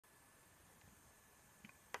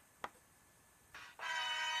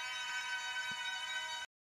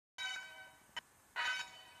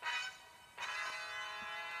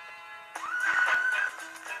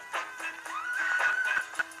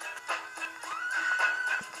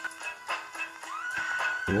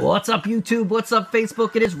What's up, YouTube? What's up,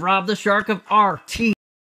 Facebook? It is Rob the Shark of RTS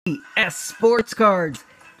Sports Cards.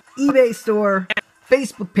 eBay store,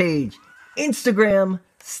 Facebook page, Instagram.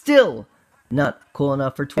 Still not cool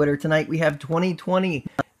enough for Twitter. Tonight we have 2020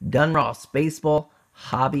 Donruss Baseball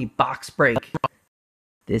Hobby Box Break.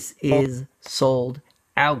 This is sold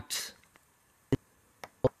out.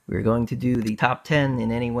 We're going to do the top 10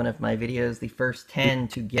 in any one of my videos. The first 10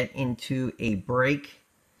 to get into a break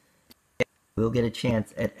will get a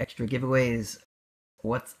chance at extra giveaways.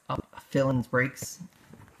 What's up, fill-ins breaks?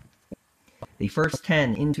 The first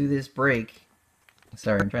 10 into this break.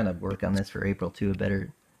 Sorry, I'm trying to work on this for April too. A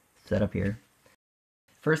better setup here.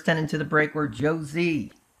 First 10 into the break were Joe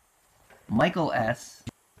Z, Michael S,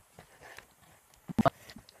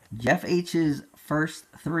 Jeff H's first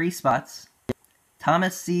 3 spots,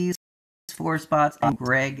 Thomas C's 4 spots, and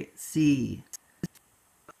Greg C.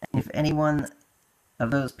 If anyone of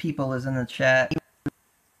those people is in the chat,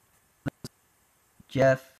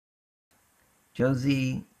 Jeff,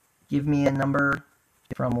 Josie, give me a number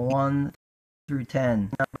from 1 through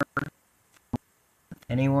 10.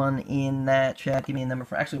 Anyone in that chat, give me a number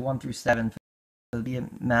for actually 1 through 7 for the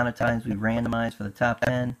amount of times we randomize for the top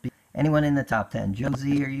 10. Anyone in the top 10?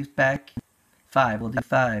 Josie, are you back? 5, we'll do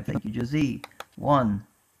 5. Thank you, Josie. 1,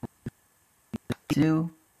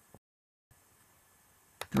 2,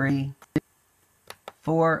 3,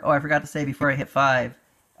 4. Oh, I forgot to say before I hit 5,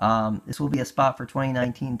 this will be a spot for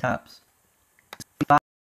 2019 tops.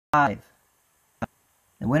 5.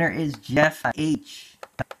 The winner is Jeff H.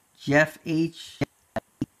 Jeff H,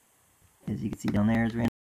 as you can see down there, is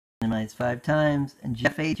randomized 5 times. And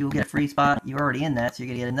Jeff H, you will get a free spot. You're already in that, so you're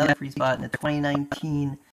going to get another free spot in the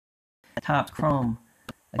 2019 Topps Chrome.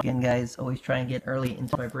 Again, guys, always try and get early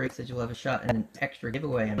into my breaks so you'll have a shot at an extra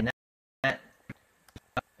giveaway. I mean, I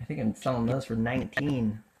think I'm selling those for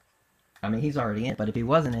 $19. I mean, he's already in, but if he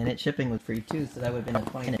wasn't in it, shipping was free too, so that would have been a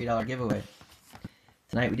 $23 giveaway.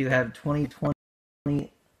 Tonight we do have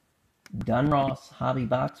 2020 Donruss Hobby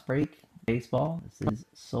Box Break Baseball. This is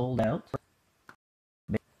sold out.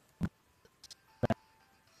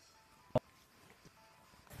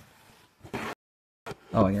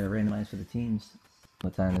 Oh, I gotta randomize for the teams.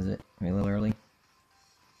 What time is it? Are we a little early?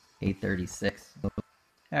 8:36.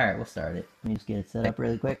 Alright, we'll start it. Let me just get it set up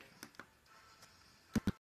really quick.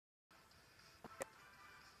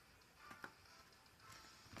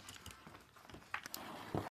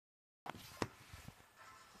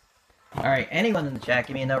 Alright, anyone in the chat,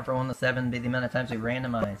 give me a number from 1 to 7, be the amount of times we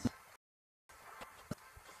randomize.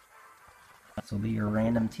 This will be your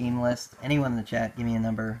random team list. Anyone in the chat, give me a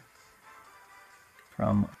number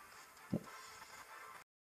from...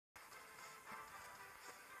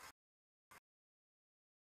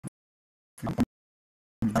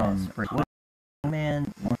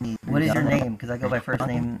 man, what is your name? Because I go by first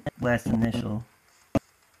name, last initial.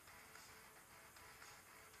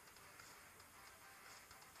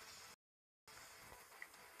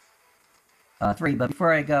 Three, but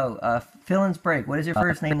before I go, fill-ins break. What is your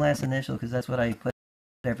first name, last initial? Because that's what I put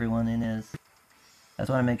everyone in as. I just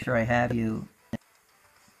want to make sure I have you.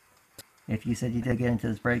 If you said you did get into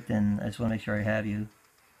this break, then I just want to make sure I have you.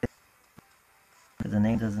 Because the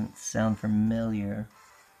name doesn't sound familiar.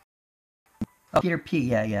 Oh, Peter P.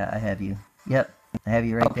 Yeah, I have you. Yep, I have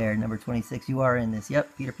you right there. Number 26. You are in this.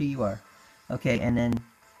 Yep, Peter P. You are. Okay, and then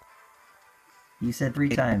you said 3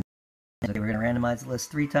 times. Okay, we're going to randomize the list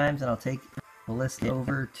 3 times, and I'll take the list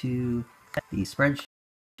over to the spreadsheet.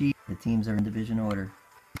 The teams are in division order.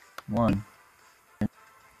 1,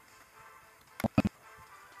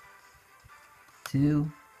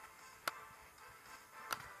 2,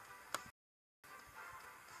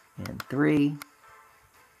 and 3.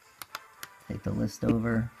 Take the list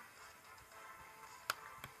over.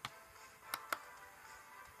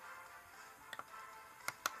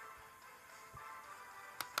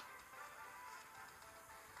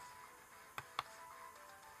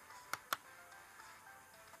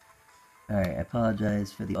 Alright, I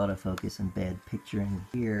apologize for the autofocus and bad picturing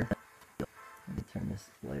here. Let me turn this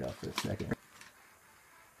light off for a second.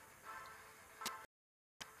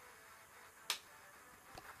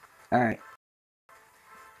 Alright.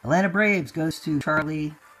 Atlanta Braves goes to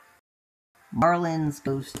Charlie. Marlins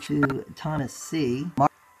goes to Thomas C.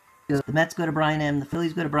 The Mets go to Brian M. The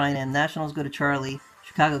Phillies go to Brian M. Nationals go to Charlie.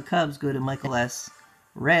 Chicago Cubs go to Michael S.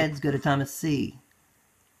 Reds go to Thomas C.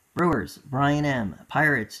 Brewers, Brian M.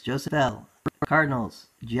 Pirates, Joseph L. Cardinals,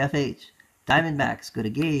 Jeff H. Diamondbacks go to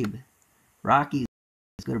Gabe. Rockies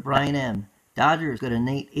go to Brian M. Dodgers go to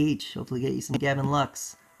Nate H. Hopefully get you some Gavin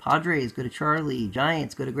Lux. Padres go to Charlie.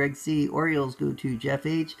 Giants go to Greg C. Orioles go to Jeff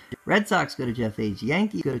H. Red Sox go to Jeff H.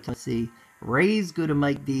 Yankees go to Thomas C. Rays go to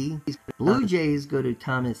Mike D. Blue Jays go to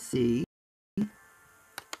Thomas C.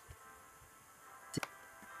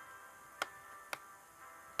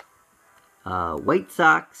 White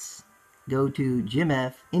Sox go to Jim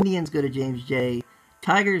F. Indians go to James J.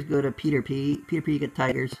 Tigers go to Peter P. Peter P got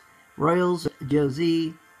Tigers. Royals, Joe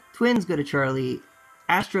Z. Twins go to Charlie.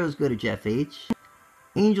 Astros go to Jeff H.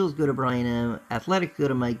 Angels go to Brian M. Athletics go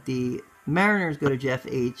to Mike D. Mariners go to Jeff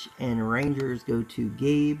H. And Rangers go to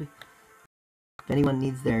Gabe. If anyone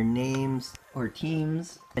needs their names or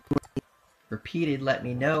teams repeated, let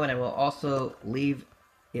me know, and I will also leave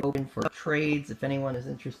it open for trades if anyone is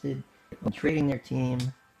interested in trading their team.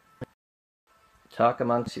 Talk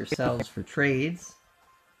amongst yourselves for trades.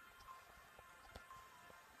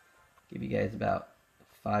 Give you guys about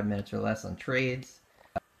 5 minutes or less on trades.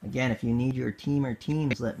 Again, if you need your team or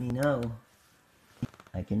teams, let me know.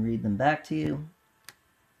 I can read them back to you.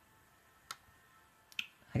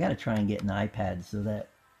 I gotta try and get an iPad so that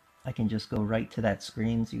I can just go right to that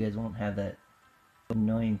screen so you guys won't have that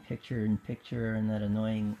annoying picture-in-picture and that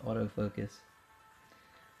annoying autofocus.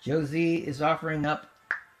 Joe Z is offering up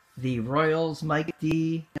the Royals. Mike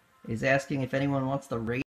D is asking if anyone wants the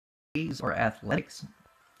Rays or Athletics.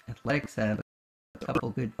 Athletics have a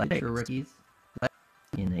couple good pitcher rookies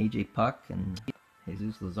in AJ Puck and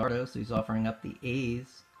Jesus Luzardo, so he's offering up the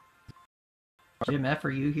A's. Jim F,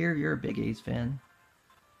 are you here? You're a big A's fan.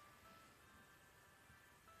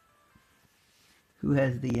 Who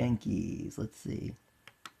has the Yankees? Let's see.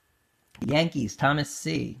 Yankees, Thomas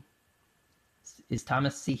C. Is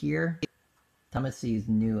Thomas C here? Thomas C is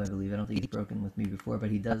new, I believe. I don't think he's broken with me before,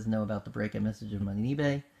 but he does know about the break. I messaged him on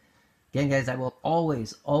eBay. Again, guys, I will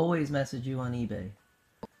always message you on eBay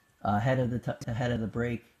ahead of the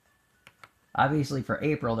break. Obviously, for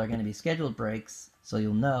April, they're going to be scheduled breaks, so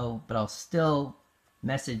you'll know, but I'll still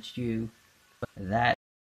message you that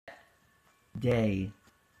day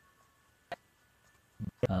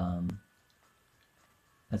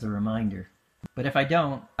as a reminder. But if I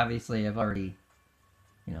don't, obviously I've already,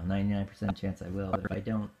 99% chance I will, but if I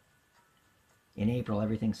don't, in April,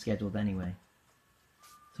 everything's scheduled anyway.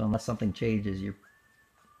 So unless something changes,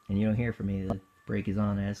 and you don't hear from me, the break is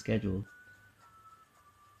on as scheduled.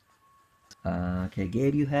 Okay,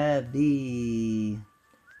 Gabe, you have the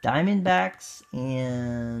Diamondbacks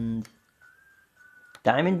and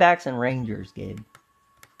Rangers, Gabe.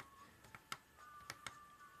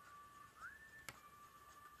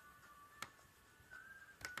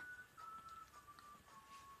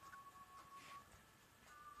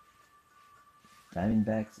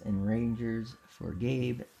 Diamondbacks and Rangers for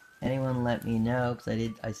Gabe. Anyone let me know, because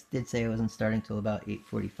I did say I wasn't starting till about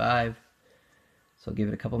 8:45. So I'll give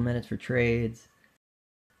it a couple minutes for trades.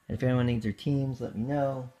 And if anyone needs their teams, let me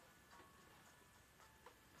know.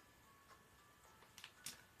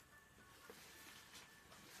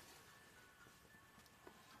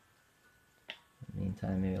 In the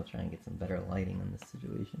meantime, maybe I'll try and get some better lighting on this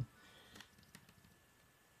situation.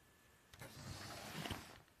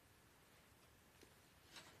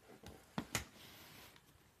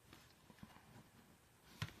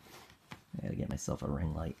 I gotta get myself a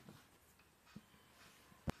ring light.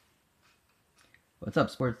 What's up,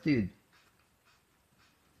 sports dude?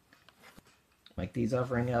 Mike D's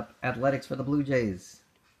offering up Athletics for the Blue Jays.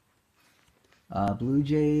 Blue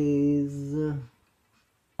Jays.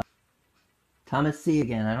 Thomas C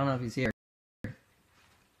again. I don't know if he's here.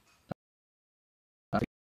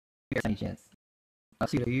 Any chance? Are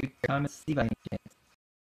you Thomas C by any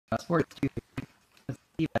chance? Sports dude.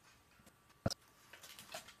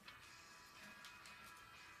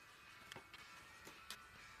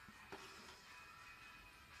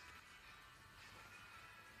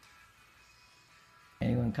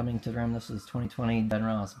 Anyone coming to the room? This is 2020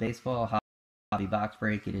 Donruss Baseball Hobby Box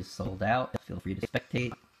Break. It is sold out. Feel free to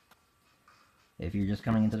spectate. If you're just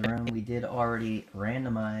coming into the room, we did already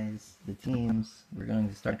randomize the teams. We're going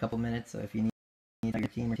to start in a couple minutes, so if you need your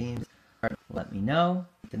team or teams, let me know.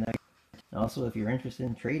 Also, if you're interested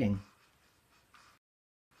in trading.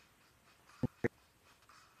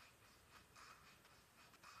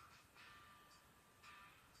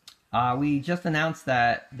 We just announced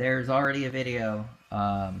that there's already a video.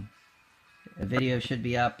 A video should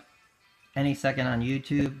be up any second on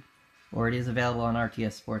YouTube, or it is available on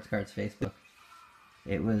RTS Sports Cards Facebook.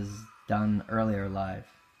 It was done earlier live.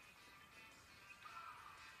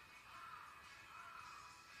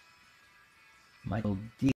 Michael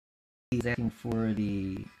D is asking for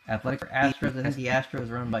the Athletics for Astros. I think the Astros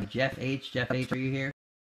are run by Jeff H. Jeff H, are you here?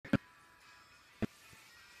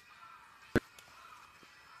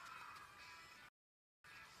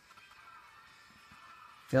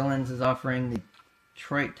 Fillins is offering the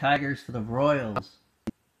Detroit Tigers for the Royals.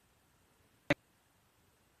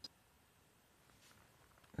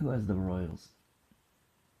 Who has the Royals?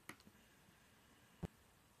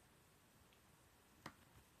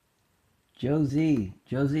 Josie.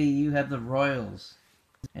 Josie, you have the Royals.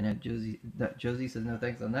 And if Josie says no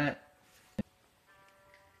thanks on that.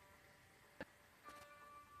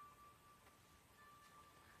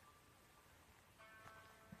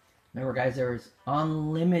 Remember, guys, there's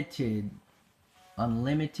unlimited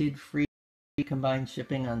free combined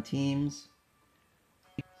shipping on teams.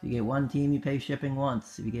 So you get one team, you pay shipping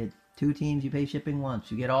once. If you get 2 teams, you pay shipping once.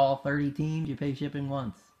 You get all 30 teams, you pay shipping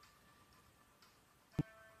once.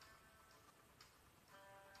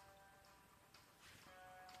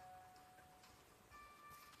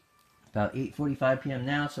 About 8:45 p.m.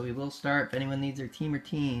 now, so we will start. If anyone needs their team or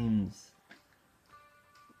teams,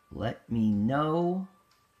 let me know.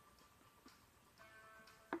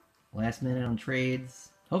 Last minute on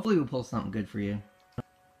trades. Hopefully we'll pull something good for you.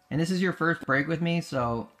 And this is your first break with me,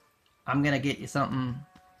 so I'm going to get you something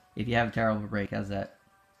if you have a terrible break. How's that?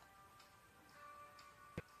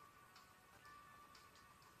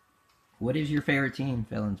 What is your favorite team,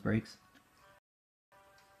 Felons Breaks?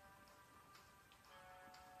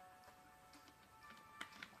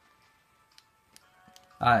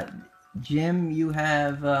 Jim, you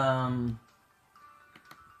have,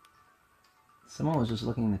 someone was just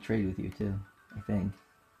looking to trade with you too, I think.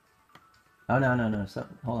 Oh, no.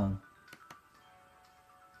 Hold on.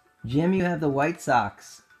 Jim, you have the White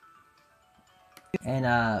Sox. And,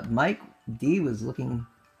 Mike D was looking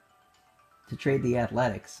to trade the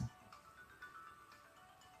Athletics.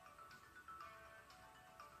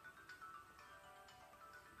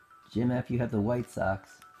 Jim F, you have the White Sox.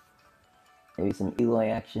 Maybe some Eloy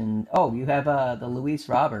action. Oh, you have the Luis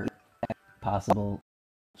Robert possible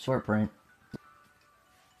short print.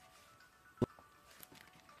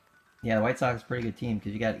 Yeah, the White Sox is a pretty good team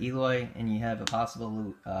because you got Eloy and you have a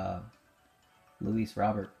possible Luis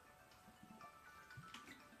Robert.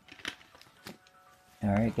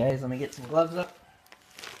 Alright guys, let me get some gloves up.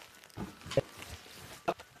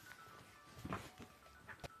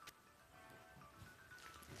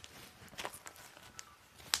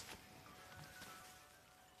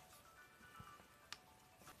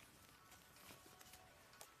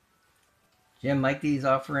 Jim, Mike D's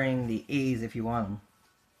offering the A's if you want them.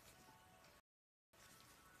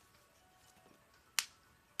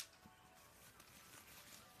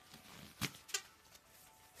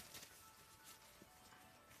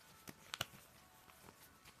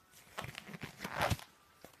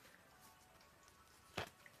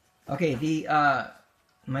 Okay,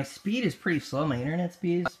 my speed is pretty slow. My internet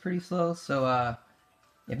speed is pretty slow. So,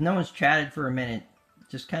 if no one's chatted for a minute,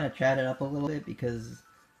 just kind of chat it up a little bit because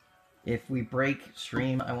if we break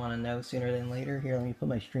stream, I want to know sooner than later. Here, let me put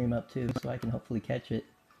my stream up too so I can hopefully catch it.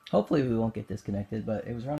 Hopefully we won't get disconnected, but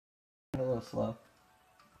it was running a little slow.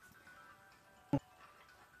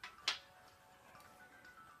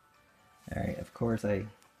 Alright, of course I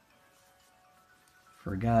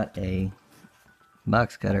forgot a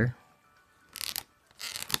box cutter.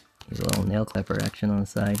 Here's a little nail clipper action on the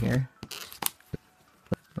side here.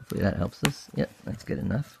 Hopefully that helps us. Yep, that's good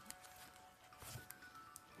enough.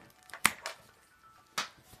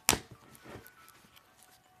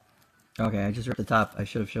 Okay, I just ripped the top. I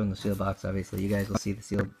should have shown the seal box, obviously. You guys will see the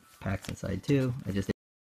sealed packs inside too. I just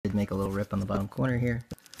did make a little rip on the bottom corner here.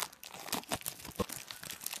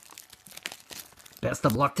 Best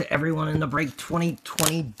of luck to everyone in the break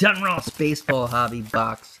 2020 Donruss Baseball Hobby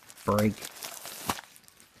Box break.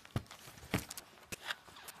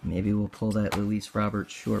 Maybe we'll pull that Luis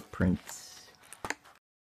Robert short print.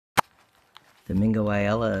 Domingo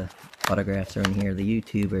Ayala autographs are in here. The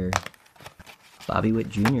YouTuber. Bobby Witt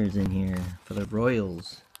Jr. is in here for the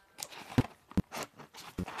Royals.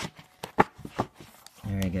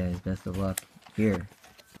 Alright guys, best of luck. Here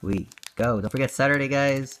we go. Don't forget Saturday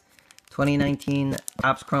guys, 2019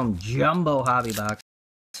 Topps Chrome Jumbo Hobby Box.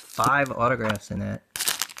 5 autographs in that.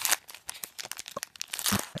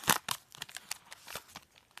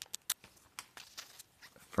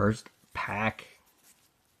 First pack.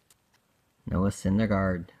 Noah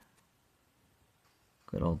Syndergaard.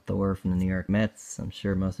 Good old Thor from the New York Mets. I'm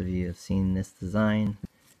sure most of you have seen this design.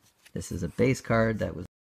 This is a base card that was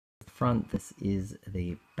the front. This is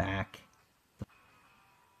the back.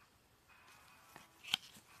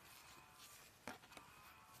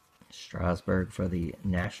 Strasburg for the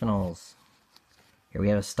Nationals. Here we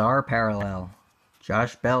have a star parallel.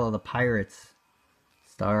 Josh Bell of the Pirates.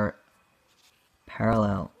 Star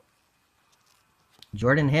parallel.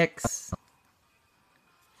 Jordan Hicks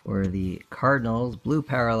for the Cardinals. Blue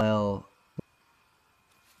parallel.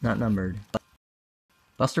 not numbered.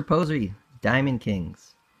 Buster Posey, Diamond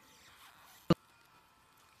Kings.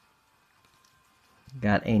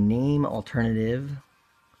 Got a name alternative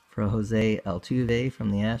for Jose Altuve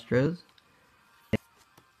from the Astros.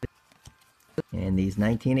 And these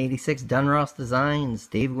 1986 Donruss designs,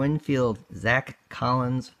 Dave Winfield, Zach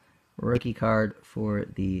Collins, rookie card for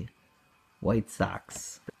the White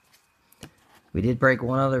Sox. We did break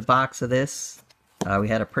one other box of this. We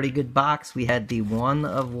had a pretty good box. We had the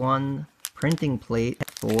 1-of-1 printing plate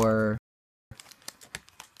for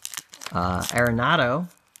Arenado,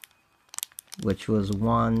 which was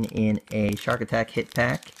won in a Shark Attack hit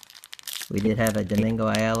pack. We did have a Domingo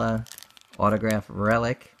Ayala autograph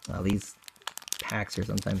relic. These packs are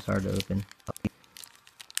sometimes hard to open.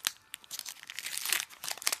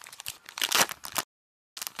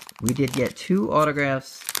 We did get 2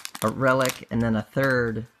 autographs, a relic, and then a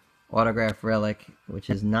third autograph relic, which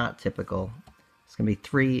is not typical. It's going to be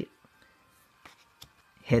 3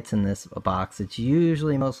 hits in this box. It's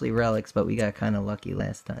usually mostly relics, but we got kind of lucky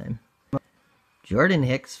last time. Jordan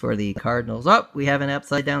Hicks for the Cardinals. Oh, we have an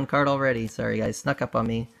upside down card already. Sorry guys, snuck up on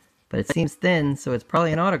me. But it seems thin, so it's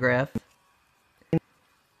probably an autograph.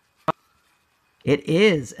 It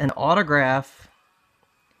is an autograph.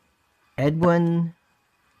 Edwin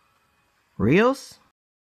Rios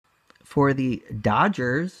for the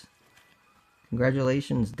Dodgers.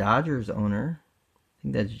 Congratulations, Dodgers owner. I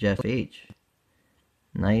think that's Jeff H.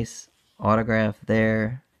 Nice autograph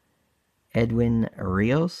there. Edwin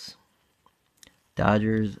Rios,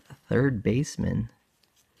 Dodgers third baseman.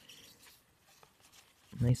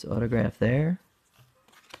 Nice autograph there.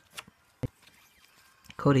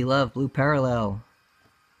 Cody Love, blue parallel.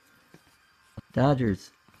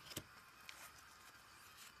 Dodgers.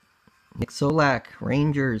 Nick Solak,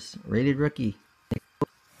 Rangers, rated rookie.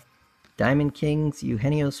 Diamond Kings,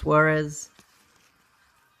 Eugenio Suarez.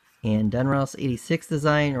 And Donruss 86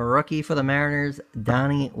 design, rookie for the Mariners,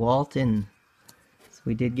 Donnie Walton. So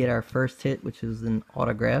we did get our first hit, which was an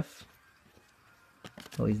autograph.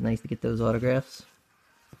 Always nice to get those autographs.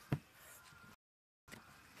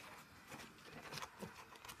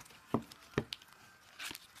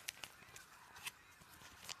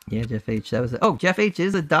 Yeah, Jeff H. That was Jeff H.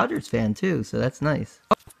 is a Dodgers fan too, so that's nice.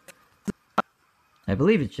 I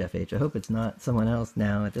believe it's Jeff H. I hope it's not someone else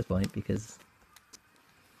now at this point because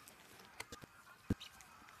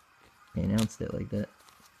they announced it like that.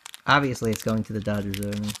 Obviously, it's going to the Dodgers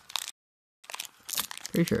owner.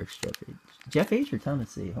 Pretty sure it's Jeff H. Jeff H. or Thomas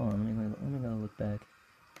C. Hold on, let me go look back.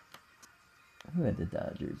 Who had the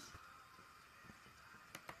Dodgers?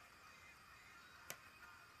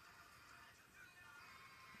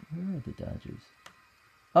 Who had the Dodgers?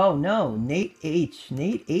 Oh no, Nate H.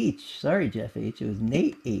 Nate H. Sorry, Jeff H. It was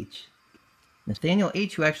Nate H. Nathaniel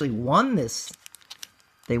H. who actually won this.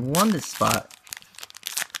 They won this spot.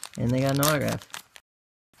 And they got an autograph.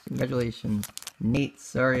 Congratulations. Nate,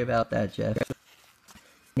 sorry about that, Jeff.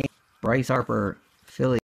 Nate. Bryce Harper,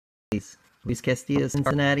 Phillies. Luis Castillo,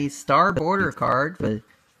 Cincinnati. Star border card for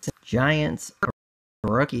the Giants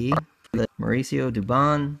rookie. Mauricio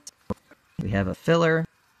Dubon. We have a filler.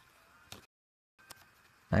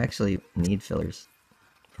 I actually need fillers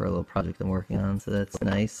for a little project I'm working on, so that's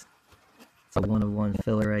nice. It's a 1-of-1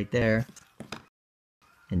 filler right there.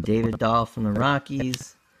 And David Dahl from the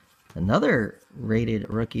Rockies. Another rated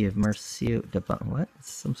rookie of Mauricio Dubon. What?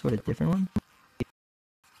 Some sort of different one?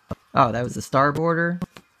 Oh, that was the star border.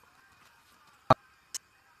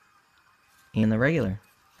 And the regular.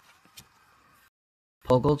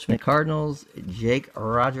 Paul Goldschmidt, Cardinals. Jake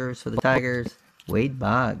Rogers for the Tigers. Wade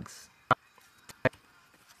Boggs.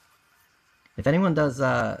 If anyone does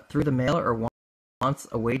through the mail or wants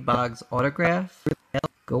a Wade Boggs autograph,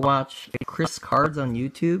 go watch Chris Cards on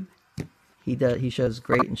YouTube. He shows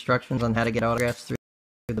great instructions on how to get autographs through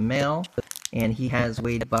the mail, and he has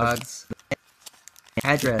Wade Boggs'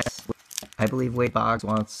 address. I believe Wade Boggs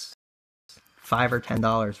wants $5 or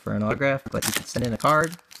 $10 for an autograph, but you can send in a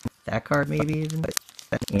card, that card maybe even,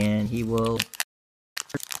 and he will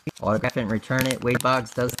autograph it and return it. Wade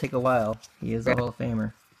Boggs does take a while. He is a Hall of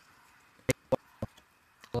Famer.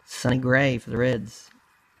 Sonny Gray for the Reds.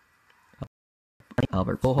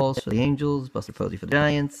 Albert Pujols for the Angels. Buster Posey for the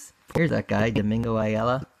Giants. Here's that guy, Domingo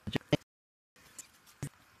Ayala.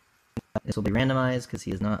 This will be randomized because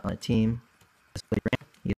he is not on a team.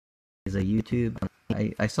 He is a YouTube.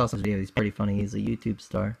 I saw some video. He's pretty funny. He's a YouTube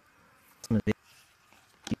star.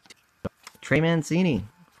 Trey Mancini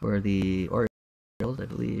for the Orioles, I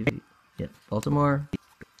believe. Yeah, Baltimore.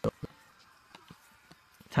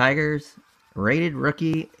 Tigers. Rated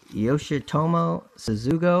rookie Yoshitomo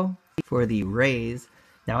Suzuki for the Rays.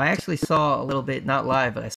 Now, I actually saw a little bit, not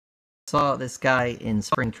live, but I saw this guy in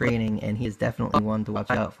spring training, and he is definitely one to watch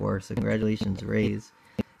out for. So congratulations, Rays.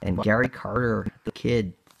 And Gary Carter, the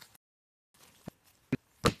kid.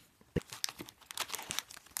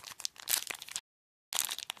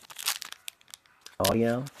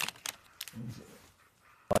 Audio.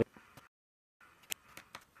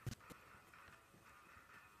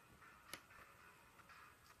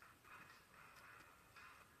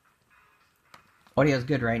 Audio's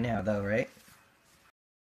good right now, though, right?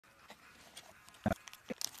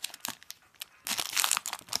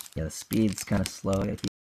 Yeah, the speed's kind of slow. I gotta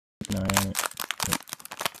keep an eye on it.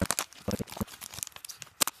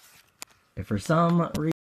 If for some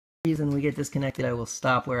reason we get disconnected, I will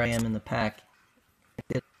stop where I am in the pack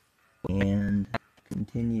and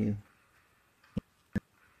continue.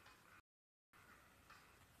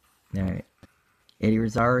 All right. Eddie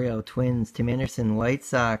Rosario, Twins. Tim Anderson, White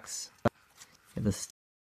Sox. The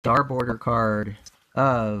star border card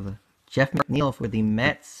of Jeff McNeil for the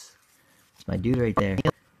Mets. That's my dude right there.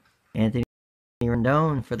 Anthony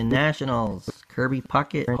Rendon for the Nationals. Kirby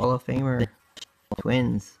Puckett, Hall of Famer,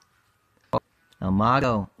 Twins.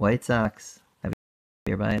 Almago, White Sox. Have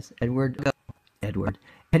your bias.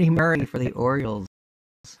 Eddie Murray for the Orioles.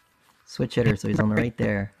 Switch hitter, so he's on the right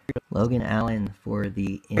there. Logan Allen for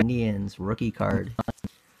the Indians, rookie card.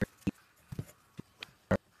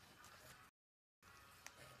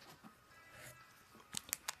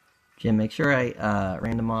 Jim, make sure I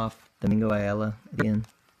random off Domingo Ayala again,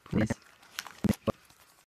 please.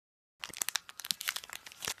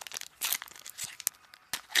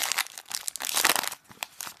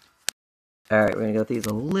 Alright, we're going to go through these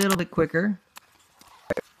a little bit quicker.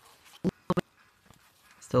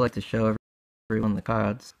 Still like to show everyone the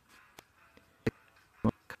cards.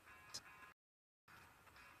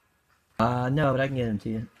 No, but I can get them to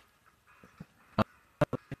you.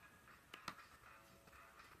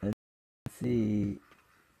 Let's see.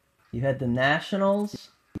 You had the Nationals,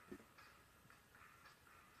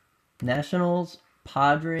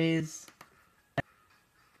 Padres,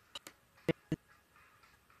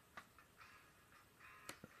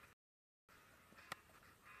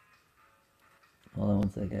 hold on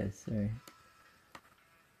one sec, guys, sorry.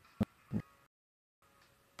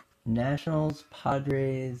 Nationals,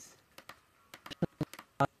 Padres,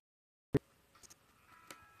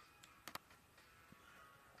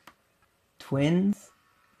 Twins.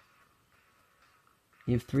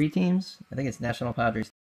 You have 3 teams? I think it's National,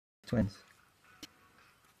 Padres, Twins.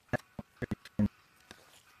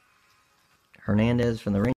 Hernandez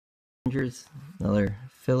from the Rangers, another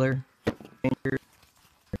filler.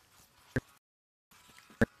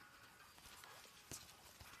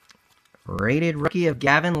 Rated rookie of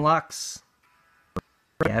Gavin Lux.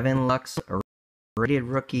 Rated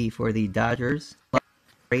rookie for the Dodgers.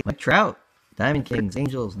 Mike Trout, Diamond Kings,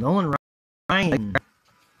 Angels, Nolan Ryan.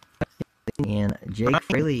 And Jake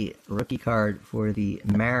Fraley, rookie card for the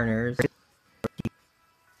Mariners.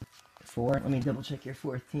 Let me double check your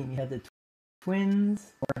 4th team. You had the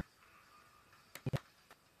Twins.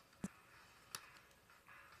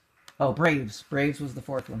 Oh, Braves. Braves was the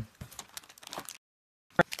 4th one.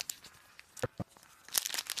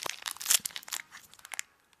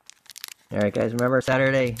 Alright, guys, remember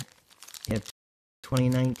Saturday, you have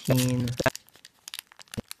 2019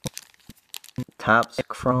 Topps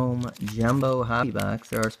Chrome Jumbo Hobby Box.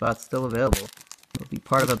 There are spots still available. It'll be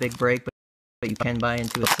part of a big break, but you can buy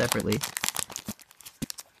into it separately.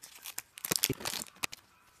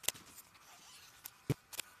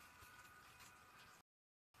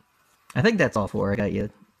 I think that's all 4. I got you.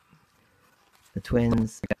 The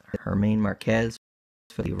Twins, Germán Marquez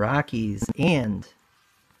for the Rockies, and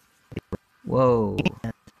whoa.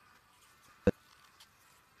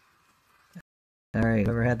 Alright,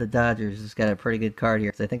 whoever had the Dodgers has got a pretty good card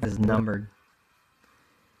here, because I think this is numbered.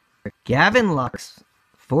 Gavin Lux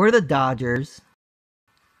for the Dodgers,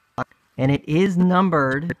 and it is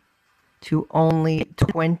numbered to only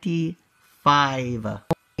 25.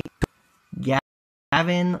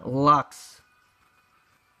 Gavin Lux,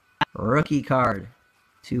 rookie card,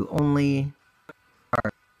 to only,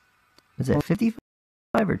 is it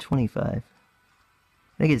 55 or 25?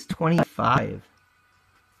 I think it's 25.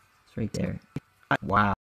 It's right there.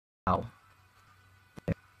 Wow.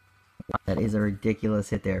 That is a ridiculous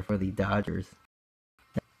hit there for the Dodgers.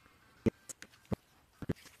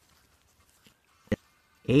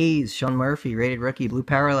 A's, Sean Murphy, rated rookie, blue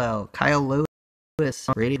parallel. Kyle Lewis,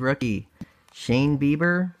 rated rookie. Shane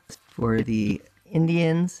Bieber for the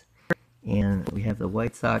Indians. And we have the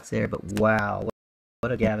White Sox there, but wow.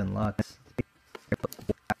 What a Gavin Lux.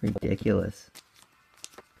 Ridiculous.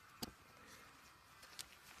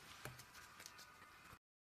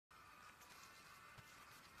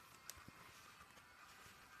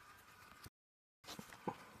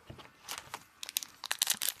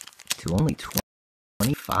 to only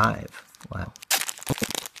 25. Wow.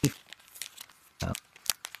 Wow.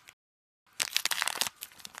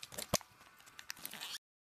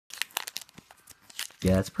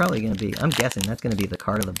 Yeah, it's probably going to be, I'm guessing that's going to be the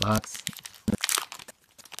card of the box.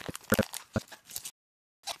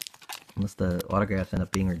 Unless the autographs end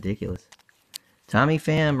up being ridiculous. Tommy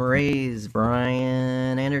Pham, Rays,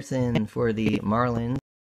 Brian Anderson for the Marlins.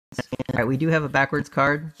 Alright, we do have a backwards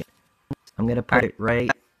card. I'm going to put it right,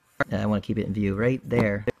 I want to keep it in view, right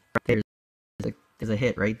there. There's a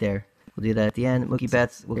hit right there. We'll do that at the end. Mookie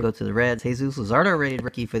Betts will go to the Reds. Jesus Luzardo, rated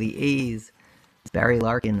rookie for the A's. Barry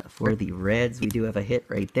Larkin for the Reds. We do have a hit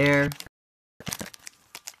right there.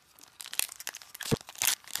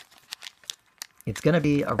 It's going to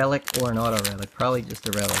be a relic or an auto relic. Probably just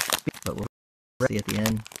a relic, but we'll see at the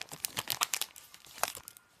end.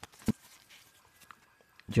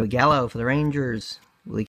 Joey Gallo for the Rangers.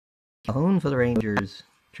 Willie Calhoun for the Rangers.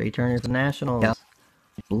 Trey Turner for the Nationals.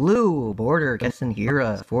 Blue border Keston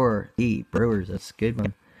Hiura for the Brewers. That's a good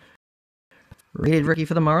one. Rated rookie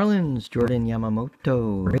for the Marlins, Jordan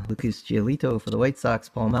Yamamoto. Lucas Giolito for the White Sox,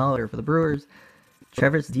 Paul Molitor for the Brewers.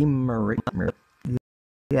 Travis DeMariti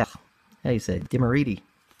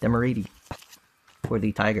for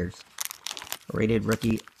the Tigers. Rated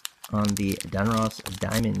rookie on the Donruss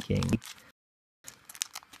Diamond King.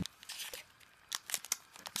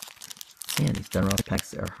 Man, these Donruss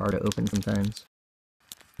packs are hard to open sometimes.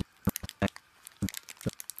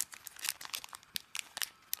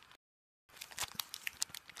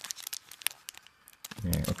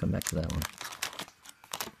 Alright, we'll come back to that one.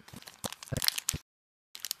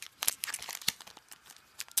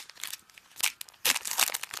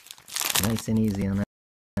 Nice and easy on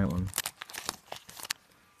that one.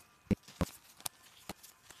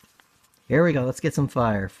 Here we go, let's get some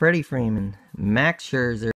fire. Freddie Freeman, Max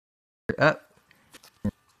Scherzer. Up.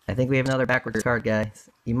 I think we have another backwards card, guys.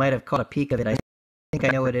 You might have caught a peek of it. I think I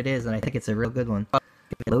know what it is, and I think it's a real good one.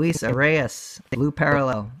 Luis Arias, blue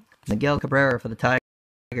parallel. Miguel Cabrera for the Tigers.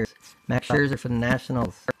 Max Scherzer for the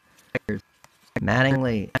Nationals.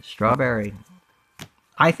 Mattingly, strawberry.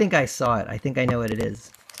 I think I saw it. I think I know what it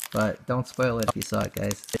is. But don't spoil it if you saw it,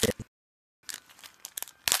 guys.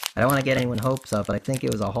 I don't want to get anyone hopes up, but I think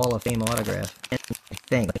it was a Hall of Fame autograph. I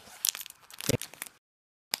think.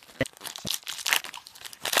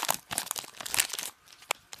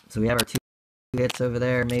 So we have our two hits over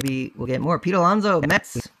there. Maybe we'll get more. Pete Alonso,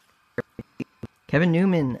 Mets. Kevin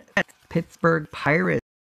Newman, Pittsburgh Pirates.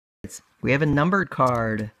 We have a numbered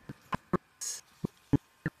card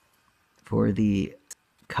for the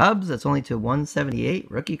Cubs. That's only to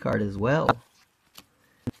 178. Rookie card as well.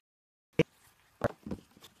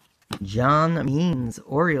 John Means,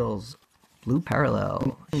 Orioles. Blue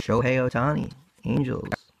parallel. Shohei Ohtani, Angels.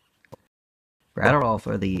 Gratterall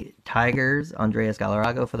for the Tigers. Andreas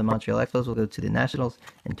Galarrago for the Montreal Expos will go to the Nationals.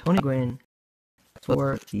 And Tony Gwynn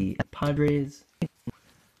for the Padres.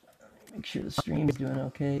 Make sure the stream is doing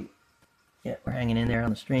okay. Yeah, we're hanging in there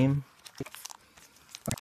on the stream.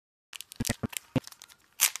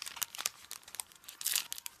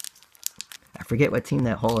 I forget what team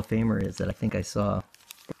that Hall of Famer is that I think I saw.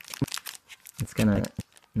 It's gonna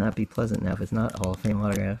not be pleasant now if it's not a Hall of Fame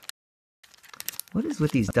autograph. What is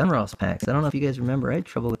with these Donruss packs? I don't know if you guys remember. I had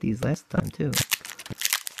trouble with these last time, too.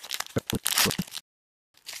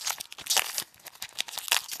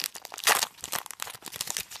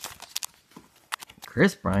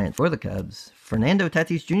 Chris Bryant for the Cubs. Fernando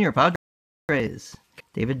Tatis Jr., Padres.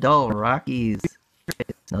 David Dahl, Rockies.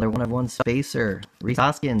 Another one-of-one spacer. Rhys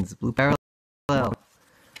Hoskins, blue parallel.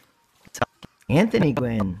 Anthony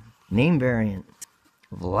Gwynn, name variant.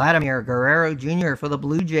 Vladimir Guerrero Jr. for the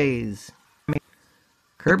Blue Jays.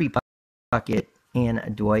 Kirby Puckett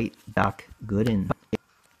and Dwight Doc Gooden.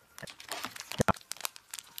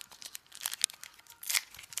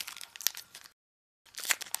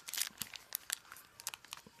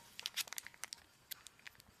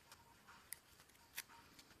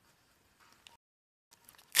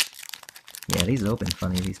 Yeah, these open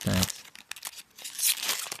funny, these packs.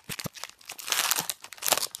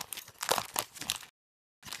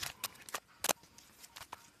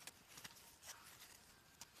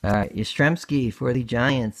 Alright, Yastrzemski for the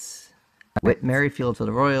Giants. Whit Merrifield for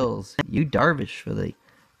the Royals. Yu Darvish for the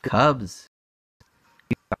Cubs.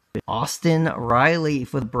 Austin Riley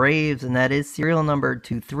for the Braves, and that is serial number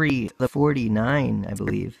 2349, I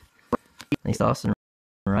believe. Nice Austin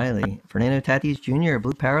Riley. Fernando Tatis Jr.,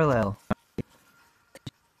 blue parallel.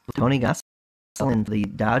 Tony Gonsolin for the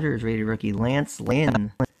Dodgers, rated rookie. Lance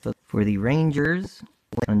Lynn for the Rangers.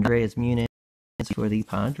 Andreas Muniz for the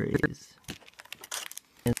Padres.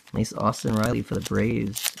 Nice Austin Riley for the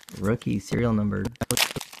Braves. Rookie, serial numbered.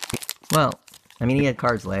 Well, I mean, he had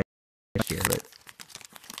cards last year, but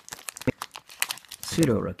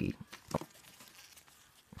pseudo-rookie.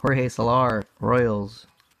 Jorge Solar, Royals.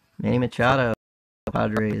 Manny Machado,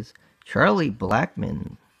 Padres. Charlie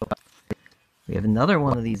Blackmon. We have another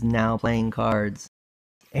one of these now playing cards.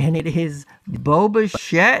 And it is Bo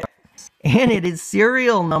Bichette. And it is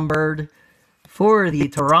serial numbered for the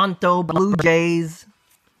Toronto Blue Jays.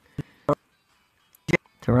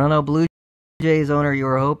 Toronto Blue Jays owner, you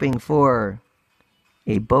were hoping for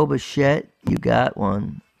a Bo Bichette. You got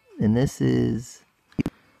one. And this is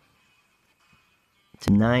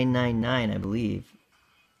to 999, I believe.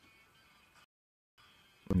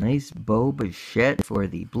 Nice Bo Bichette for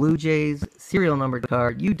the Blue Jays. Serial numbered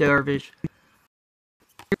card. Yu Darvish.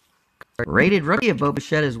 Rated rookie of Bo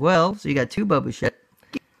Bichette as well. So you got two Bo Bichette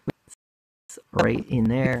right in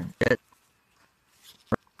there.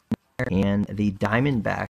 And the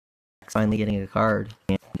Diamondback finally getting a card.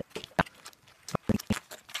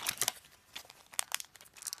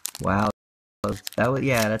 Wow. That was,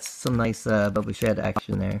 yeah, that's some nice Bo Bichette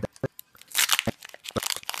action there.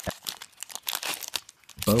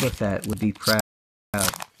 Boba Fett would be proud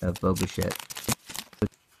of Bo Bichette.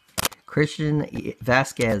 Christian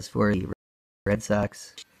Vasquez for the Red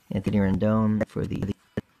Sox. Anthony Rendon for the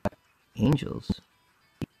Angels.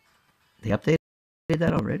 They updated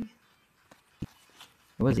that already?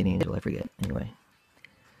 Or was he an Angel? I forget. Anyway.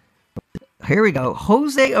 Here we go.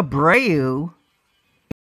 Jose Abreu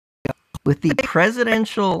with the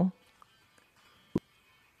presidential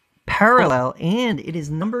parallel, and it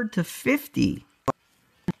is numbered to 50.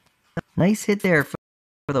 Nice hit there for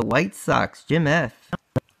the White Sox. Jim F.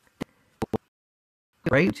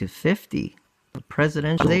 Right to 50. The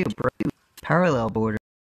presidential parallel border,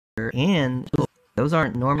 and those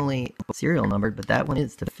aren't normally serial numbered, but that one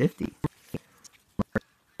is to 50.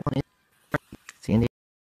 San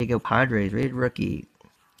Diego Padres, rated rookie.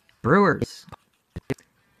 Brewers.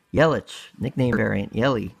 Yelich, nickname variant,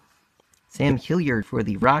 Yelly. Sam Hilliard for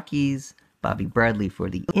the Rockies. Bobby Bradley for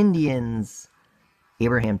the Indians.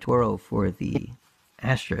 Abraham Toro for the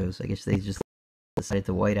Astros. I guess they just decided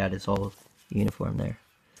to white out his whole uniform there.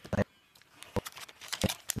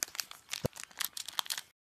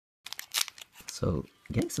 So,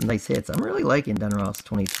 getting some nice hits. I'm really liking Donruss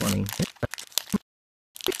 2020.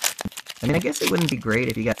 I mean, I guess it wouldn't be great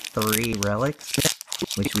if you got 3 relics,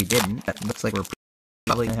 which we didn't. It looks like we're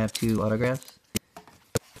probably going to have 2 autographs.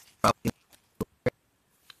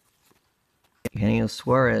 Eugenio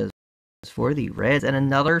Suarez for the Reds, and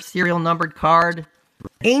another serial numbered card.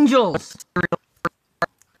 Angels!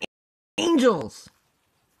 Angels!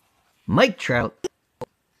 Mike Trout.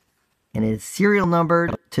 And it's serial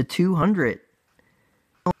numbered to 200.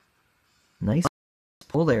 Nice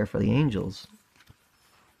pull there for the Angels.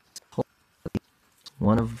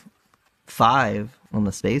 1 of 5 on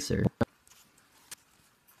the spacer.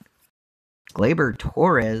 Gleyber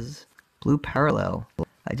Torres, blue parallel.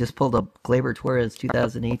 I just pulled up Gleyber Torres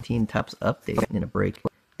 2018 Topps update in a break.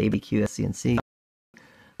 ABQ SCNC.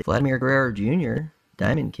 Vladimir Guerrero Jr.,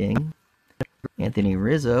 Diamond King. Anthony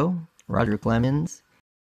Rizzo, Roger Clemens,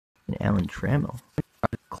 and Alan Trammell.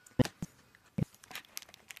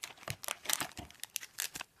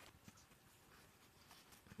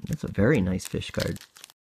 That's a very nice fish card.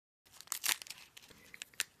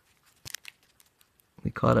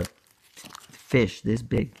 We caught a fish this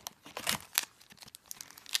big.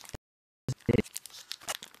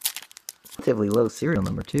 Relatively low serial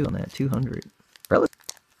number too on that, 200.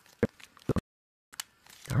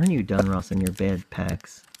 Darn you, Donruss, and your bad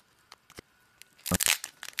packs.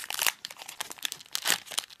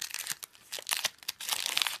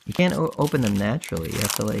 You can't open them naturally. You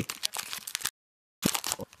have to, like,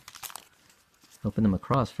 open them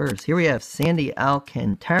across first. Here we have Sandy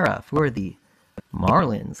Alcantara for the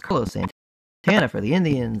Marlins. Carlos Santana for the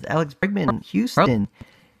Indians. Alex Bregman, Houston.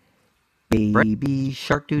 Baby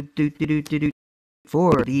Shark doo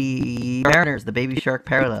for the Mariners. The Baby Shark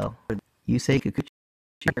parallel. Yusei Kikuchi.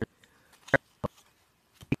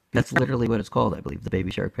 That's literally what it's called, I believe. The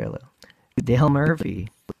Baby Shark parallel. Dale Murphy.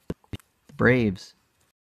 Braves.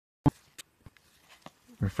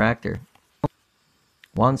 Refractor.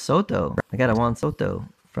 Juan Soto. I got a Juan Soto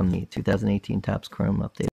from the 2018 Topps Chrome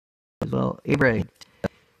update as well. Abreu.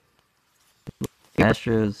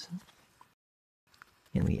 Astros.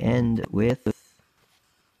 And we end with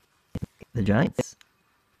the Giants.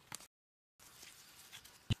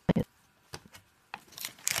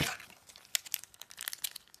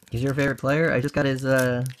 He's your favorite player? I just got his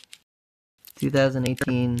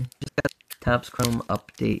 2018 Topps Chrome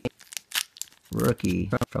update rookie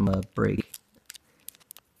from a break.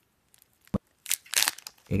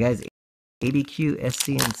 Hey guys, ABQ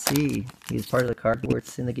SCNC. He's part of the Cardboard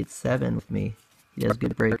Syndicate 7 with me. He does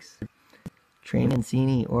good breaks. Trey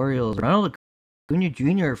Mancini, Orioles. Ronald Acuna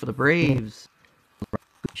Jr. for the Braves.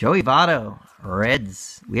 Joey Votto,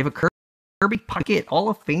 Reds. We have a Kirby Puckett Hall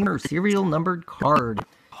of Famer serial numbered card.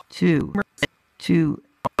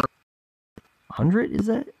 200, is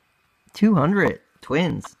that? 200.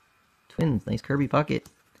 Twins. Nice Kirby Puckett.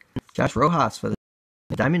 Josh Rojas for the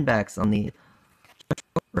Diamondbacks on the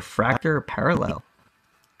Refractor Parallel.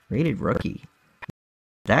 Rated rookie.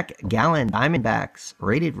 Zach Gallen, Diamondbacks.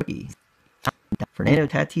 Rated rookie. Fernando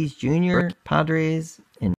Tatis Jr., Padres.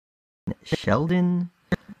 And Sheldon.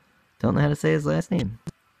 Don't know how to say his last name.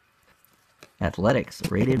 Athletics.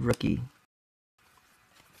 Rated rookie.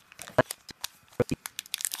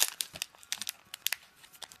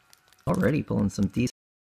 Already pulling some decent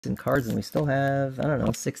cards, and we still have, I don't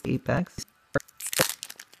know, 6 to 8 packs.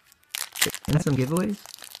 And some giveaways.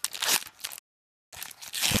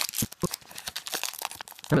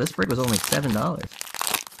 Remember, this break was only $7.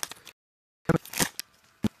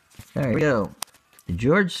 There we go.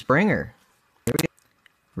 George Springer.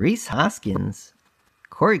 Rhys Hoskins.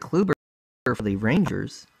 Corey Kluber for the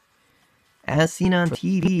Rangers. As seen on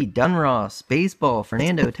TV, Donruss, baseball,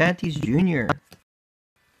 Fernando Tatis Jr.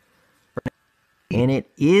 And it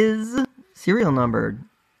is serial numbered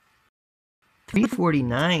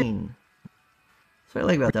 349. That's what I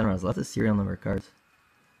like about Donruss. Lots of serial number cards.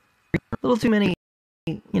 A little too many,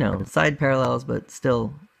 side parallels, but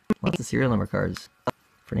still lots of serial number cards.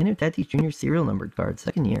 Fernando Tatis Jr. serial numbered card,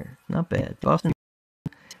 2nd year. Not bad. Boston.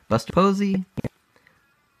 Buster Posey.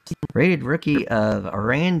 Rated rookie of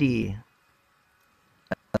Randy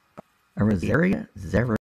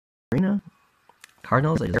Zerina.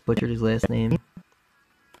 Cardinals. I just butchered his last name.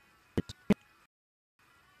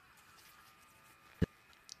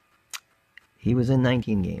 He was in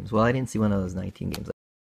 19 games. Well, I didn't see one of those 19 games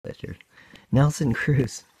last year. Nelson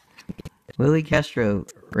Cruz. Willie Castro,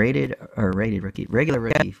 rated rookie, regular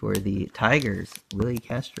rookie for the Tigers. Willie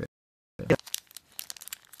Castro.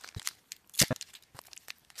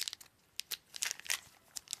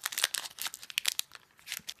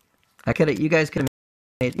 You guys can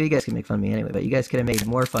make fun of me anyway, but you guys could have made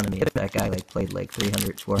more fun of me if that guy played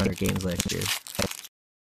 300, 400 games last year.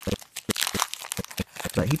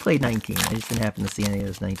 But he played 19. I just didn't happen to see any of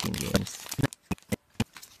those 19 games.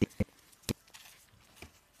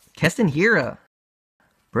 Keston Hiura,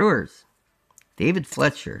 Brewers. David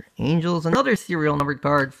Fletcher, Angels. Another serial numbered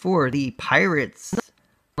card for the Pirates.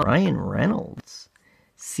 Ryan Reynolds.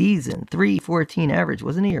 Season 314 average.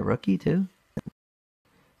 Wasn't he a rookie too?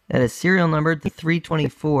 That is serial numbered to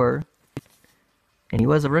 324. And he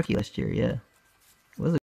was a rookie last year, yeah. He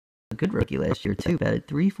was a good rookie last year too. Batted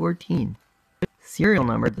 314. Serial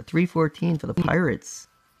number to 314 for the Pirates.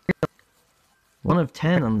 1 of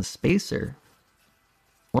 10 on the spacer.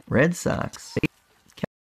 Red Sox.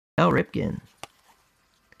 Cal Ripken.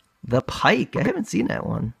 The Pike. I haven't seen that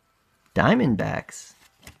one. Diamondbacks.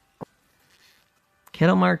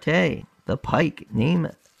 Ketel Marte. The Pike.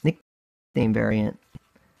 Nickname variant.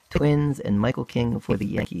 Twins and Michael King for the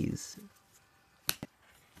Yankees.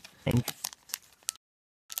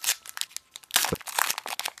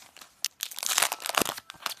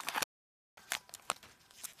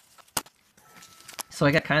 So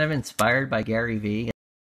I got kind of inspired by Gary V,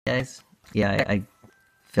 guys. Yeah, I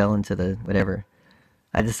fell into the whatever.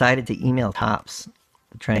 I decided to email Topps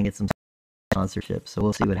to try and get some sponsorship. So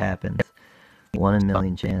we'll see what happens. 1 in a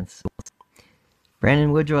million chance.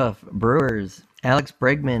 Brandon Woodruff, Brewers. Alex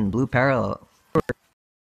Bregman, Blue Parallel.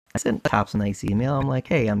 I sent Topps a nice email. I'm like,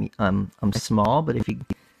 hey, I'm small, but if you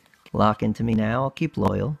lock into me now, I'll keep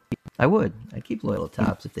loyal. I would. I'd keep loyal to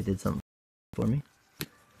Topps if they did something for me.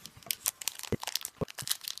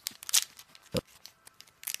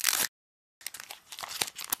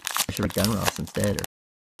 I should write Donruss instead, or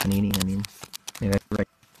Panini, I mean. Maybe I should write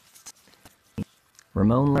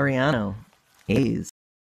Ramon Laureano, A's.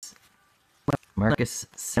 Marcus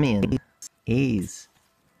Semien, A's.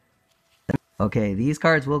 Okay, these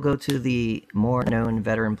cards will go to the more known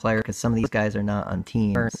veteran player because some of these guys are not on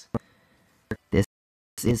teams. This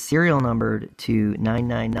is serial numbered to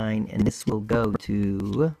 999, and this will go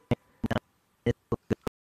to...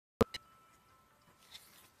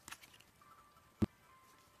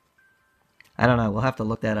 I don't know, we'll have to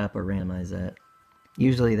look that up or randomize that.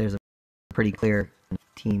 Usually there's a pretty clear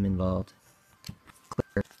team involved.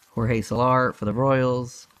 Jorge Soler for the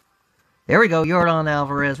Royals. There we go, Yordan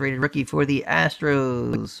Alvarez, rated rookie for the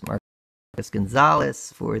Astros.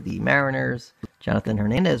 Gonzalez for the Mariners, Jonathan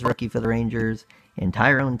Hernandez, rookie for the Rangers, and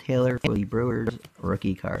Tyrone Taylor for the Brewers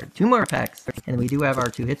rookie card. 2 more packs, and we do have our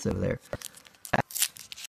 2 hits over there.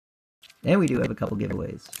 And we do have a couple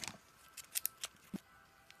giveaways.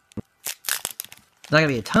 It's not going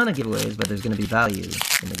to be a ton of giveaways, but there's going to be value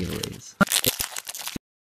in the giveaways.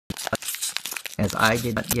 As I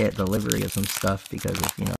did not get delivery of some stuff because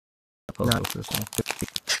of, the postal system.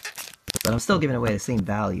 But I'm still giving away the same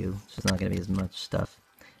value. It's just not going to be as much stuff.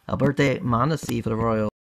 Alberto Mondesi for the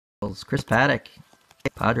Royals. Chris Paddock,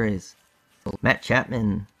 Padres. Matt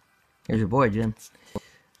Chapman. Here's your boy, Jim.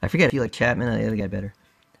 I forget if you like Chapman or the other guy better.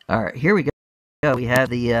 Alright, here we go. We have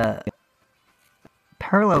the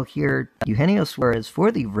parallel here. Eugenio Suarez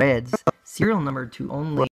for the Reds. Serial number to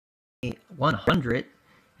only 100.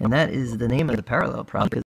 And that is the name of the parallel, probably,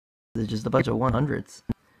 because it's just a bunch of 100s.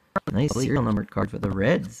 Nice serial numbered card for the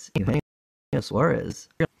Reds. Eugenio Suarez.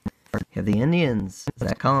 You have the Indians.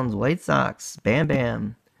 Zach Collins, White Sox. Bam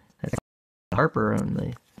Bam. That's Harper on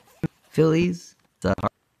the Phillies.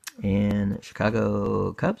 And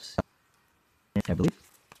Chicago Cubs, I believe.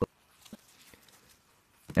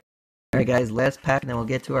 Alright guys, last pack and then we'll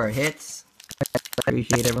get to our hits.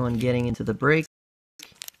 Appreciate everyone getting into the break.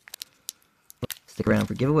 Stick around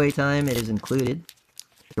for giveaway time, it is included.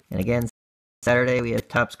 And again, Saturday we have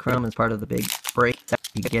Topps Chrome as part of the big break.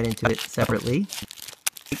 You can get into it separately.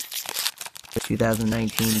 The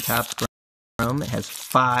 2019 Topps Chrome has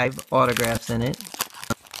 5 autographs in it.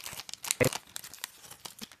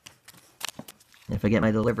 And if I get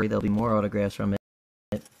my delivery, there'll be more autographs from it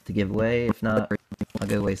to give away. If not, I'll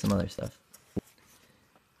give away some other stuff.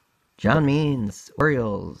 John Means,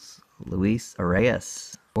 Orioles. Luis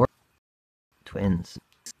Arias, Twins.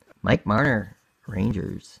 Mike Marner,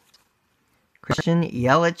 Rangers. Christian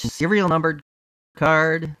Yelich, serial numbered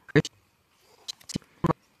card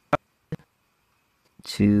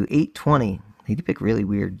to 820. They do pick really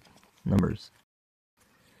weird numbers.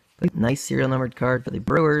 But nice serial numbered card for the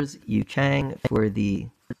Brewers. Yu Chang for the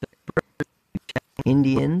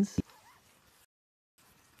Indians.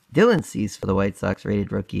 Dylan Cease for the White Sox,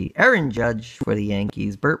 rated rookie. Aaron Judge for the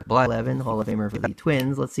Yankees. Burt Bly, 11, Hall of Famer for the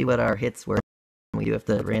Twins. Let's see what our hits were. We do have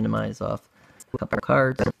to randomize off a couple of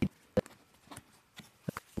cards.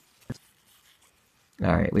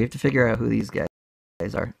 Alright, we have to figure out who these guys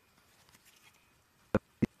are.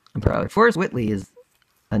 I'm proud. Forrest Whitley is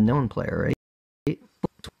a known player, right?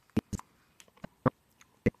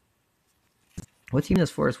 What team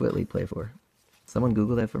does Forrest Whitley play for? Someone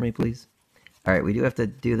Google that for me, please. Alright, we do have to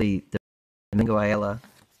do the Domingo Ayala.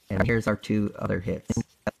 And here's our 2 other hits.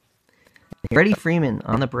 Freddie Freeman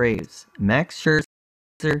on the Braves. Max Scherzer.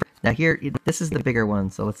 Now here, this is the bigger one,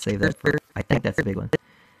 so let's save that for, I think that's the big one.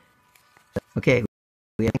 Okay,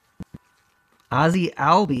 we have Ozzie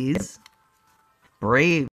Albies.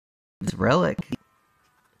 Braves relic.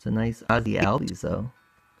 It's a nice Ozzie Albies, though.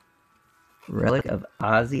 Relic of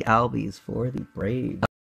Ozzie Albies for the Braves.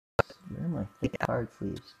 Where are my thick card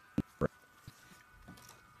sleeves?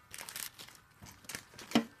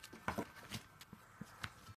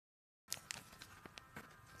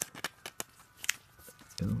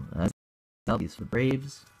 Ozzie Albies for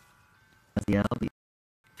Braves. Ozzie Albies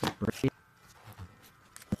for Braves.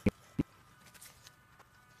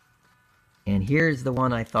 And here's the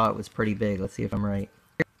one I thought was pretty big. Let's see if I'm right.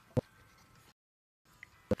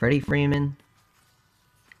 Freddie Freeman.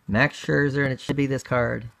 Max Scherzer, and it should be this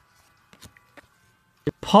card.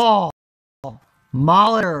 Paul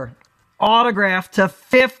Molitor, autograph to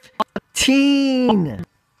 15.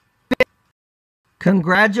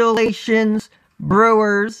 Congratulations,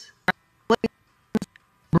 Brewers.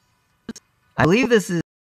 I believe this is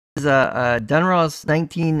a Donruss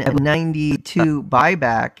 1992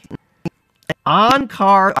 buyback.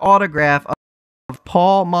 On-card autograph of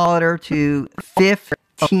Paul Molitor to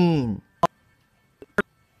 15.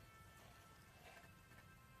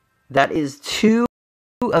 That is 2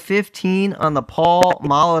 of 15 on the Paul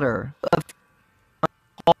Molitor.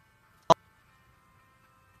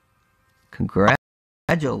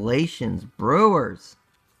 Congratulations, Brewers.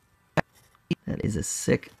 That is a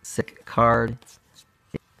sick, sick card.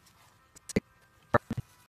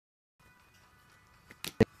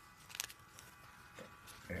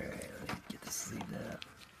 Alright, let me get to sleeve that up.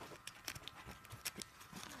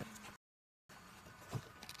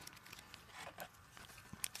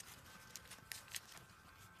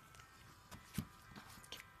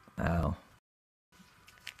 Wow.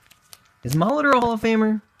 Is Molitor a Hall of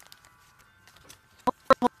Famer?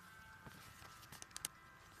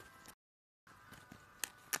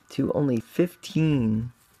 To only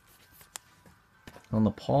 15 on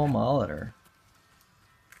the Paul Molitor.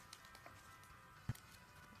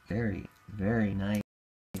 Very, very nice.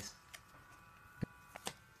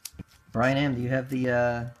 Brian M., do you have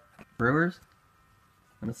the Brewers?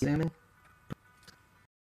 I'm assuming.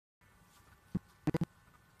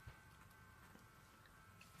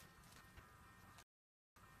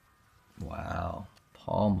 Wow.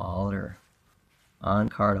 Paul Molitor.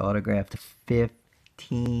 On-card autograph to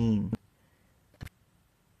 15.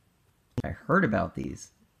 I heard about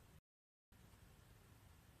these.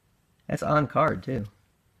 That's on-card, too.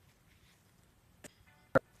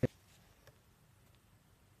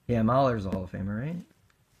 Yeah, Molitor's a Hall of Famer, right?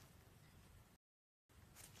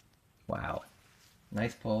 Wow.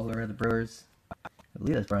 Nice Paul there, the Brewers. I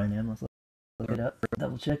believe that's Brian M. Let's look it up.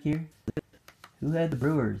 Double check here. Who had the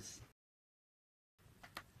Brewers?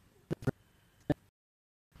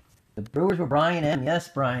 The Brewers were Brian M. Yes,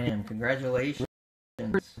 Brian M. Congratulations.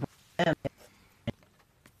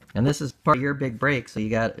 And this is part of your big break, so you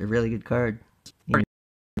got a really good card. Your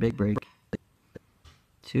big break.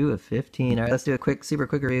 2 of 15. All right, let's do a quick, super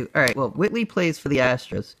quick review. All right, well, Whitley plays for the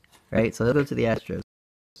Astros, right? So he'll go to the Astros.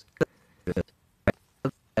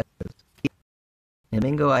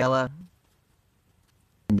 Domingo Ayala.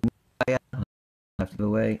 Have to go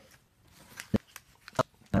away.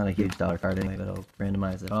 Not a huge dollar card anyway, but I'll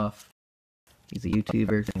randomize it off. He's a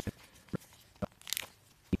YouTuber.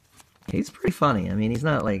 He's pretty funny. I mean, he's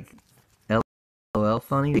not like LOL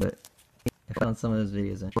funny, but I found some of his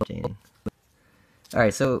videos entertaining.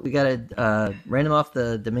 Alright, so we gotta random off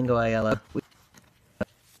the Domingo Ayala. We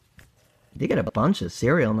did get a bunch of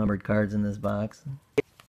serial numbered cards in this box.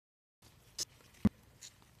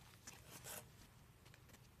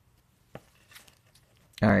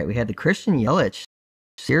 Alright, we had the Christian Yelich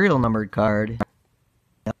serial numbered card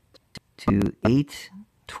to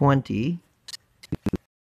 820.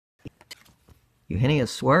 Eugenio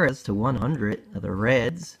Suarez to 100 of the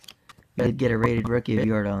Reds. We did get a rated rookie of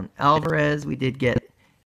Yordan Alvarez. We did get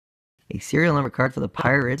a serial number card for the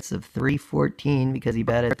Pirates of 314 because he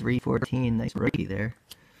batted 314. Nice rookie there.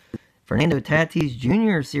 Fernando Tatis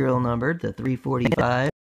Jr. serial numbered to 345.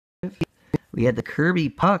 We had the Kirby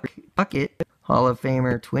Puckett Hall of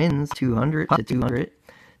Famer Twins 200 to 200.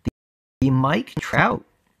 The Mike Trout.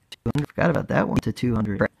 I forgot about that one to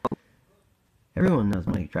 200. Everyone knows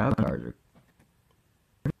Mike Trout cards are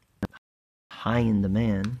high in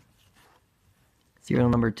demand. Serial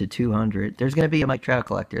number to 200. There's going to be a Mike Trout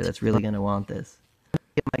collector that's really going to want this.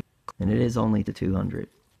 And it is only to 200.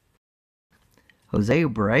 Jose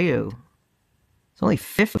Abreu. There's only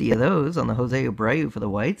 50 of those on the Jose Abreu for the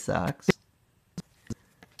White Sox.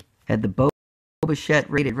 Had the Bo Bichette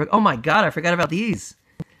rated. Oh my god, I forgot about these.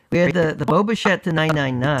 We had the Bo Bichette to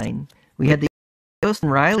 999. We had the Austin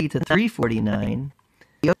Riley to 349.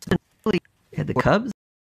 Had the Cubs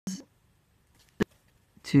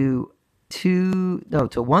to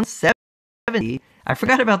 170. I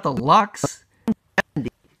forgot about the Lux.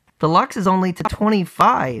 The Lux is only to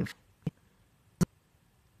 25.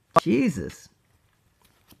 Jesus.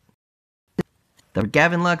 The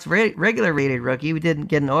Gavin Lux regular rated rookie. We didn't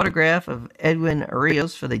get an autograph of Edwin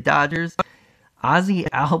Arias for the Dodgers. Ozzie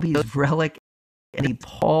Albies relic and a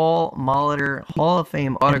Paul Molitor Hall of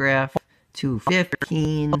Fame autograph to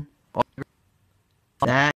 15.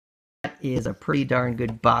 That is a pretty darn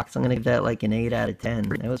good box. I'm going to give that like an 8 out of 10.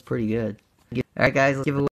 That was pretty good. Alright guys, let's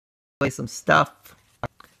give away some stuff.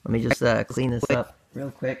 Let me just clean this up real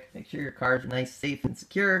quick. Make sure your cards are nice, safe, and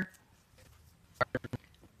secure.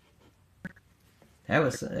 There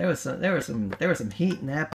was some heat in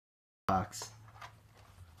that box.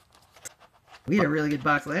 We had a really good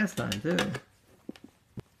box last time too.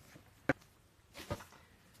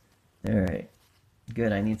 Alright.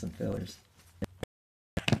 Good, I need some fillers.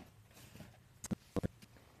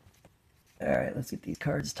 Alright, let's get these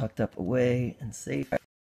cards tucked up away and safe.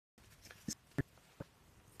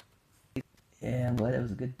 And boy, that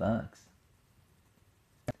was a good box.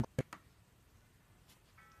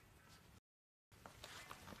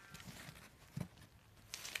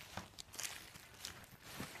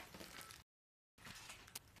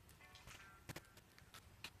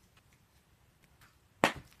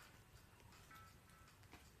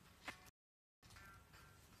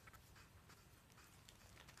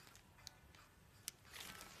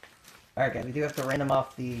 Alright guys, we do have to random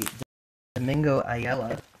off the Domingo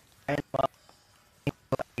Ayala.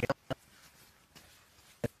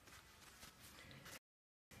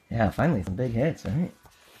 Yeah, finally some big hits, right?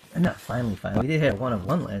 Not finally. We did hit a 1 of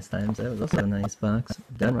 1 last time, so that was also a nice box.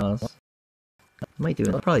 Donruss. I'll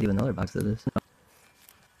probably do another box of this.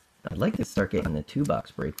 I'd like to start getting the 2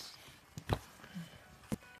 box breaks.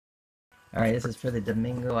 Alright, this is for the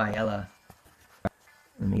Domingo Ayala.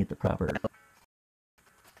 Let me get the proper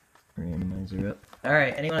Randomizer up.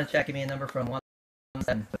 Alright, anyone in chat, give me a number from 1 to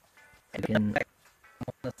 7. We can 1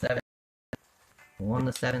 to 7. 1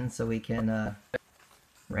 to 7 so we can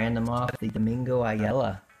random off the Domingo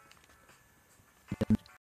Ayala.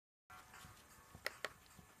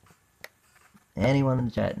 Anyone in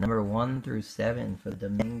the chat, number 1 through 7 for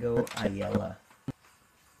Domingo Ayala.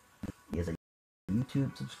 He has a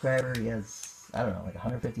YouTube subscriber. He has, I don't know, like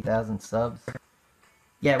 150,000 subs.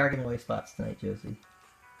 Yeah, we are giving away spots tonight, Josie.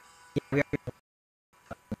 Yeah, we are.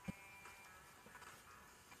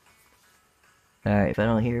 Alright, if I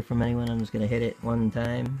don't hear from anyone, I'm just going to hit it one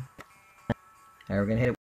time. Alright, we're going to hit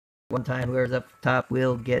it one time. Whoever's up top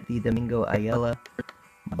will get the Domingo Ayala.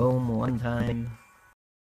 Boom, one time.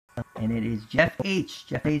 And it is Jeff H.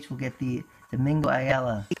 Jeff H will get the Domingo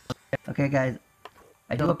Ayala. Okay, guys.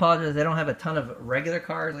 I do apologize. I don't have a ton of regular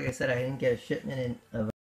cards. Like I said, I didn't get a shipment in of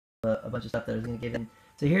a bunch of stuff that I was going to give in.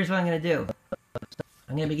 So here's what I'm going to do.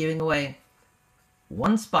 I'm going to be giving away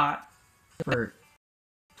one spot for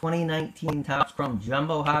 2019 Topps Chrome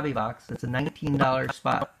Jumbo Hobby Box. That's a $19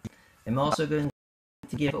 spot. I'm also going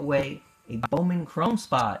to give away a Bowman Chrome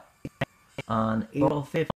spot on April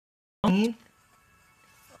 15th.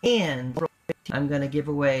 And I'm going to give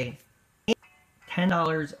away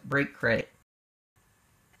 $10 break credit.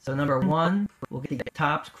 So number 1, we'll get the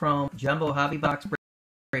Topps Chrome Jumbo Hobby Box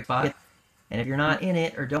break spot. And if you're not in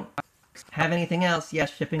it or don't have anything else,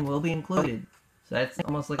 yes, shipping will be included. So that's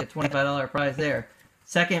almost like a $25 prize there.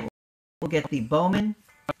 Second, we'll get the Bowman.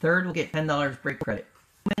 Third, we'll get $10 break credit.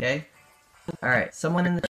 Okay? Alright, someone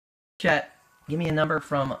in the chat, give me a number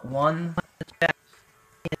from 1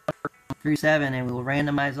 through 7, and we will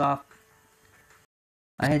randomize off.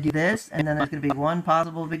 I'm going to do this, and then there's going to be one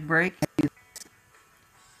possible big break.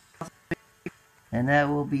 And that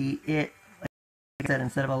will be it. Like I said,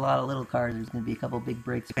 instead of a lot of little cards, there's going to be a couple big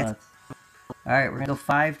break spots. Alright, we're going to go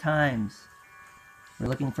 5 times. We're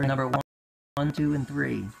looking for number 1, 2, and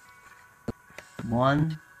 3.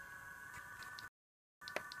 1,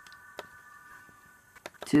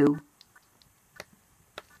 2,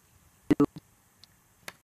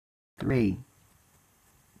 3,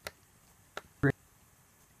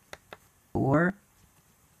 4,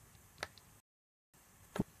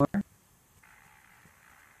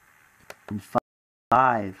 and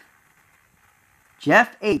 5.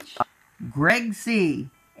 Jeff H, Greg C,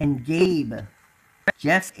 and Gabe.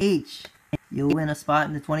 Jeff H, you'll win a spot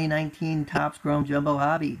in the 2019 Topps Chrome Jumbo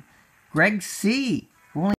Hobby. Greg C,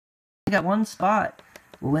 who only got one spot,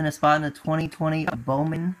 will win a spot in the 2020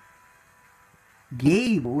 Bowman.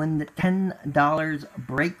 Gabe will win the $10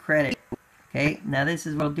 break credit. Okay, now this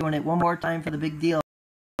is, we're doing it one more time for the big deal.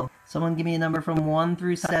 Someone give me a number from 1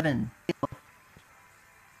 through 7.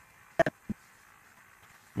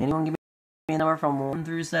 Anyone give me a number from 1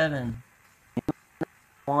 through 7?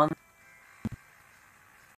 1.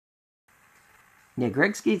 Yeah,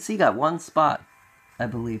 Greg C got one spot, I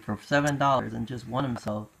believe, for $7 and just won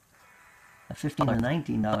himself a $15 or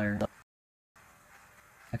 $19.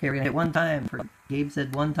 Okay, we're gonna hit one time. Gabe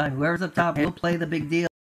said one time. Whoever's up top will play the big deal.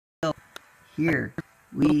 Here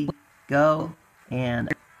we go, and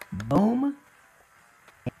boom.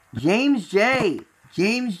 James J.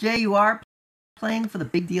 James J, you are playing for the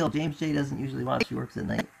big deal. James J doesn't usually watch. He works at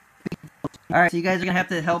night. All right, so you guys are gonna have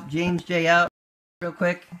to help James J out real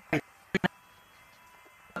quick.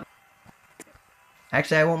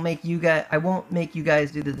 Actually, I won't make you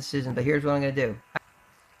guys do the decision, but here's what I'm gonna do.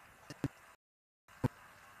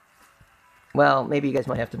 Well, maybe you guys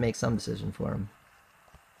might have to make some decision for him.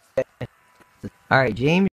 Alright,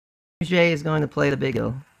 James J is going to play the big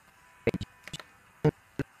deal.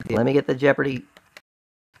 Let me get the Jeopardy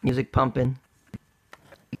music pumping.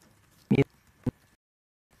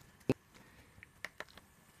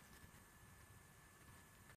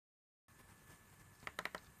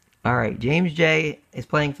 Alright, James J is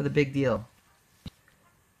playing for the big deal.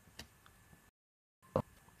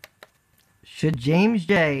 Should James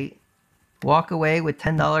J walk away with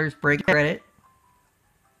 $10 break credit?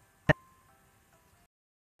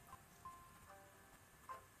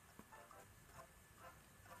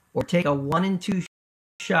 Or take a 1 and 2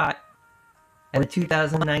 shot at the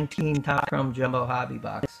 2019 Topps Chrome Jumbo Hobby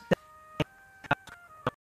Box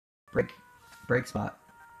break spot.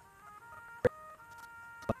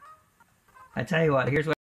 I tell you what, here's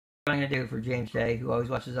what I'm going to do for James J, who always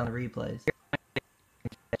watches on the replays.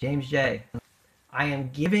 James J, I am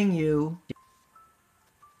giving you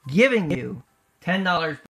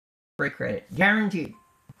 $10 break credit. Guaranteed.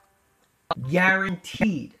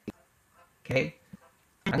 Guaranteed. Okay?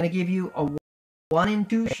 I'm going to give you a 1 and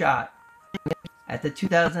 2 shot at the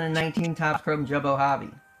 2019 Topps Chrome Jumbo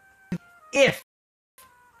Hobby. If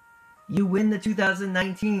you win the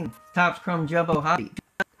 2019 Topps Chrome Jumbo Hobby.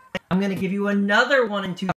 I'm going to give you another 1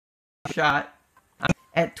 in 2 shot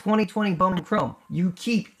at 2020 Bowman Chrome. You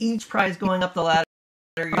keep each prize going up the ladder.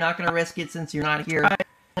 You're not going to risk it since you're not here,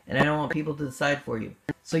 and I don't want people to decide for you.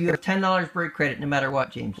 So you have $10 break credit no matter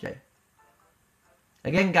what, James J.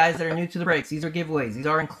 Again, guys that are new to the breaks, these are giveaways. These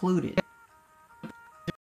are included.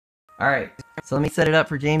 All right, so let me set it up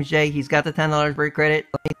for James J. He's got the $10 break credit.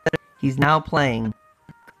 He's now playing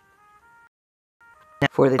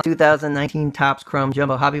for the 2019 Topps Chrome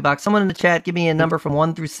Jumbo Hobby Box. Someone in the chat, give me a number from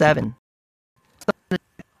 1 through 7.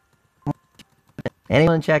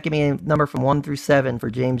 Anyone in the chat, give me a number from 1 through 7 for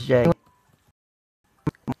James J.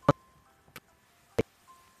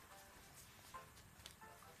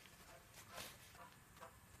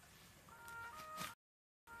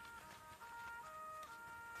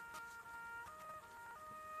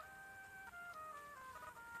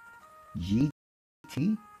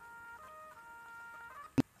 GT?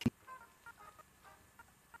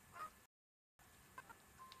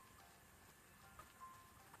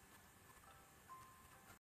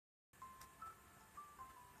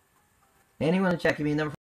 Anyone in the chat, give me a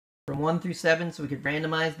number from 1 through 7 so we could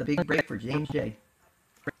randomize the big break for James J.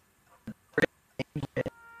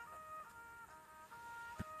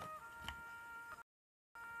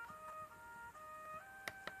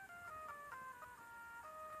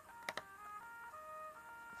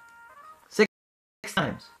 Six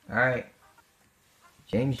times. All right.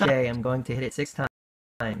 James J, I'm going to hit it 6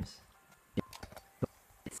 times.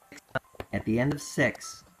 At the end of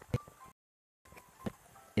 6,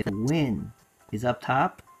 if the win is up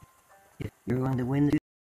top, if you're going to win the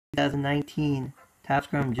 2019 Topps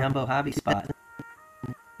Chrome Jumbo Hobby spot,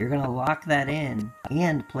 you're going to lock that in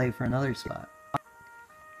and play for another spot.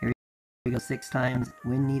 Here we go 6 times.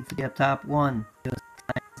 Win needs to be up top. 1,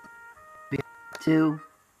 2,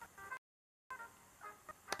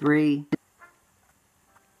 3,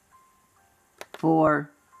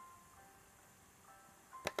 4,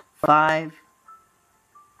 5.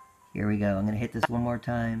 Here we go. I'm going to hit this one more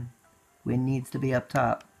time. Win needs to be up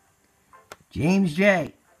top. James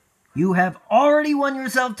J, you have already won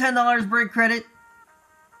yourself $10 break credit.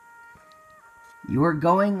 You are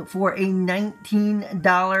going for a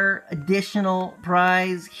 $19 additional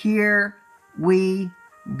prize. Here we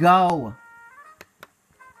go.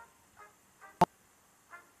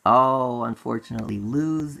 Oh, unfortunately,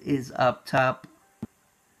 lose is up top.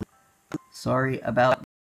 Sorry about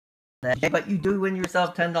that. But you do win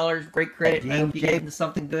yourself $10 break credit. James J into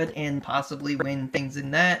something good and possibly win things in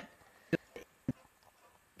that.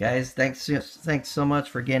 Guys, thanks so much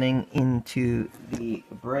for getting into the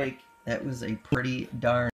break. That was a pretty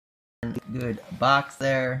darn good box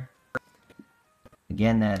there.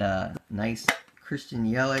 Again, that nice Christian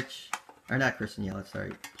Yelich, or not Christian Yelich,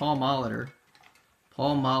 sorry, Paul Molitor.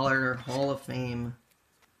 Paul Molitor, Hall of Fame,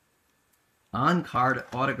 on-card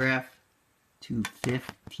autograph to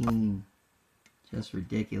 15. Just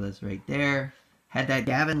ridiculous right there. Had that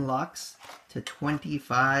Gavin Lux to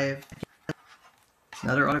 25.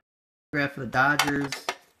 Another autograph for the Dodgers.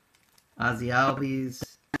 Ozzie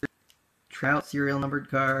Albies. Trout serial numbered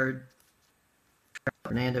card.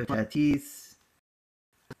 Fernando Tatis.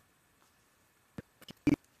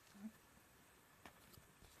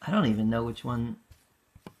 I don't even know which one.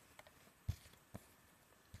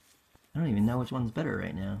 I don't even know which one's better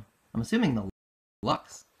right now. I'm assuming the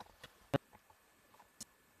Lux.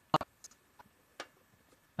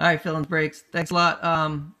 Alright, Fill-ins breaks. Thanks a lot.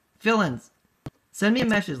 Fill-ins, send me a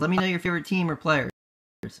message. Let me know your favorite team or players.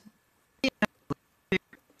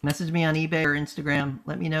 Message me on eBay or Instagram.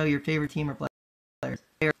 Let me know your favorite team or players.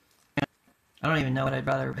 I don't even know what I'd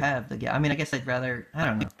rather have. I mean, I guess I'd rather, I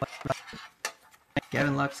don't know.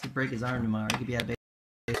 Gavin Lux could break his arm tomorrow. He could be out of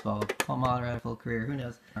baseball. Paul Molitor had a full career. Who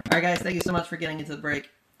knows? Alright, guys. Thank you so much for getting into the break.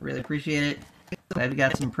 Really appreciate it. Glad we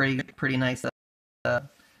got some pretty nice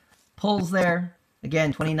pulls there.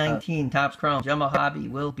 Again, 2019 Topps Chrome Jumbo Hobby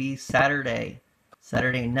will be Saturday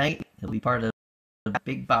night. It'll be part of the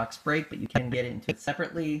big box break, but you can get into it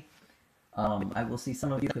separately. I will see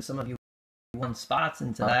some of you, because some of you won spots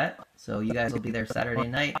into that, so you guys will be there Saturday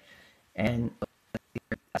night. And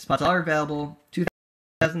spots are available.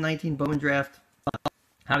 2019 Bowman Draft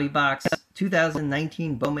Hobby Box.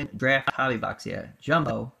 2019 Bowman Draft Hobby Box, yeah.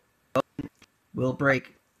 Jumbo will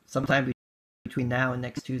break sometime between now and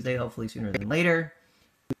next Tuesday, hopefully sooner than later.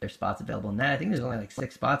 There's spots available in that. I think there's only like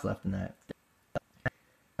 6 spots left in that.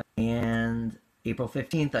 And April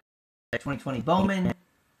 15th, 2020 Bowman.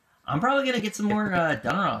 I'm probably going to get some more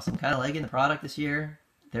Donruss. I'm kind of liking the product this year.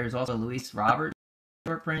 There's also Luis Robert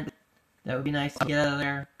short print. That would be nice to get out of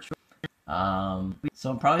there. So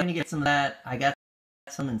I'm probably gonna get some of that. I got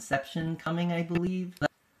some Inception coming, I believe.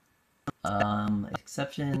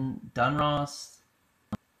 Exception, Donruss.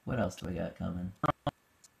 What else do I got coming?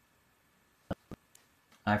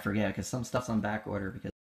 I forget because some stuff's on back order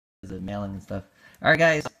because of mailing and stuff. All right,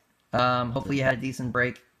 guys. Hopefully you had a decent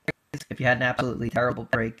break. If you had an absolutely terrible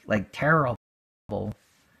break, like terrible,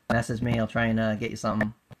 message me. I'll try and get you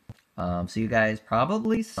something. See you guys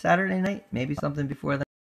probably Saturday night. Maybe something before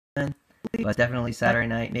then. But definitely Saturday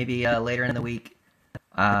night. Maybe later in the week.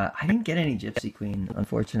 I didn't get any Gypsy Queen,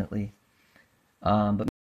 unfortunately. But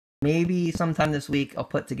maybe sometime this week I'll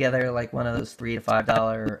put together like one of those $3 to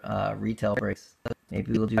 $5 retail breaks.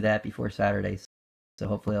 Maybe we'll do that before Saturday. So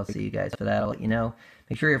hopefully I'll see you guys for that. I'll let you know.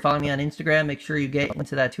 Make sure you're following me on Instagram. Make sure you get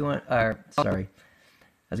into that 200. Sorry, I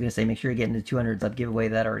was gonna say make sure you get into the 200 sub giveaway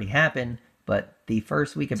that already happened. But the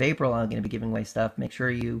first week of April, I'm gonna be giving away stuff. Make sure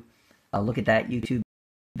you look at that YouTube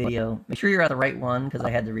video. Make sure you're at the right one because I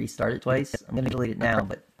had to restart it twice. I'm gonna delete it now,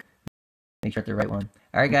 but make sure it's the right one.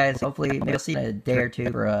 All right, guys. Hopefully, maybe I'll see you in a day or two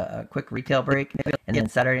for a quick retail break, and then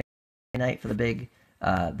Saturday night for the big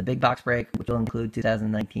box break, which will include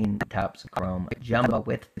 2019 Topps Chrome Jumbo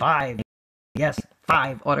with 5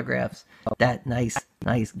 autographs. That nice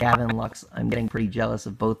Gavin Lux. I'm getting pretty jealous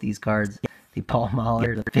of both these cards. The Paul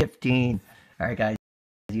Mahler to 15. All right, guys.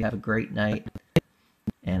 You have a great night,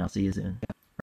 and I'll see you soon.